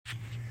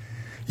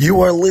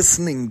You are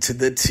listening to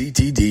the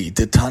TTD,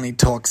 the Tani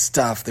Talk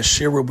Stuff, the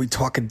share where we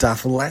talk a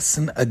daf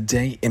lesson a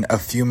day in a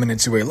few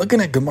minutes away.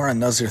 Looking at Gemara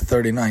Nazir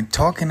 39,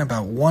 talking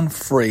about one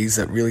phrase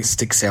that really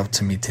sticks out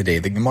to me today.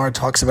 The Gemara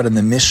talks about in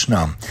the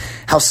Mishnah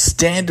how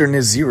standard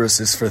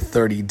Nazirus is for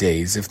 30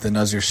 days. If the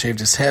Nazir shaved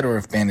his head or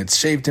if bandits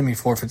shaved him, he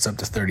forfeits up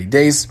to 30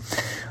 days.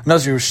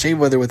 Nazir was shaved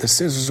whether with a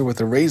scissors or with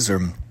a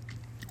razor,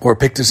 or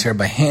picked his hair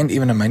by hand,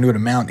 even a minute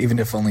amount, even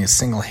if only a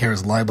single hair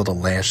is liable to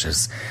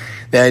lashes.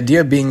 The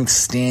idea being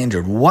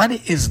standard. What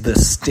is the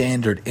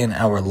standard in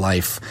our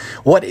life?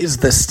 What is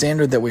the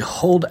standard that we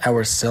hold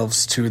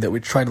ourselves to, that we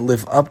try to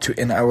live up to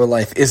in our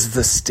life? Is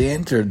the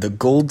standard, the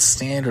gold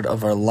standard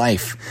of our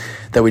life,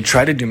 that we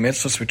try to do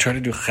mitzvahs, we try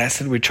to do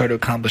chesed, we try to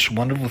accomplish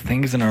wonderful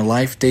things in our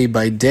life day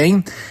by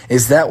day?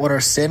 Is that what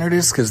our standard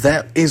is? Because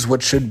that is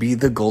what should be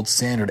the gold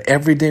standard.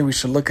 Every day we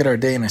should look at our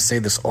day, and I say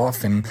this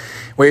often,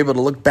 we're able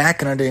to look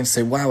back in our day and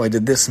say, wow, I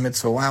did this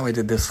mitzvah, wow, I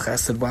did this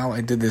chesed, wow,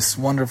 I did this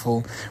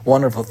wonderful,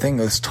 wonderful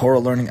thing, this Torah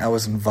learning I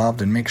was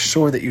involved in. Make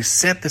sure that you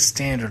set the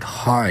standard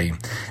high.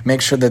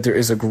 Make sure that there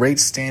is a great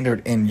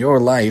standard in your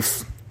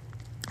life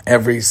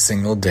every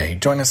single day.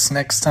 Join us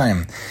next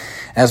time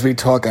as we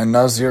talk on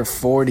Nazir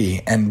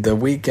 40 and the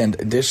weekend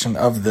edition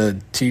of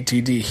the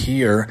TTD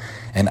here,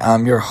 and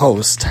I'm your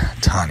host,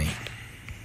 Tani.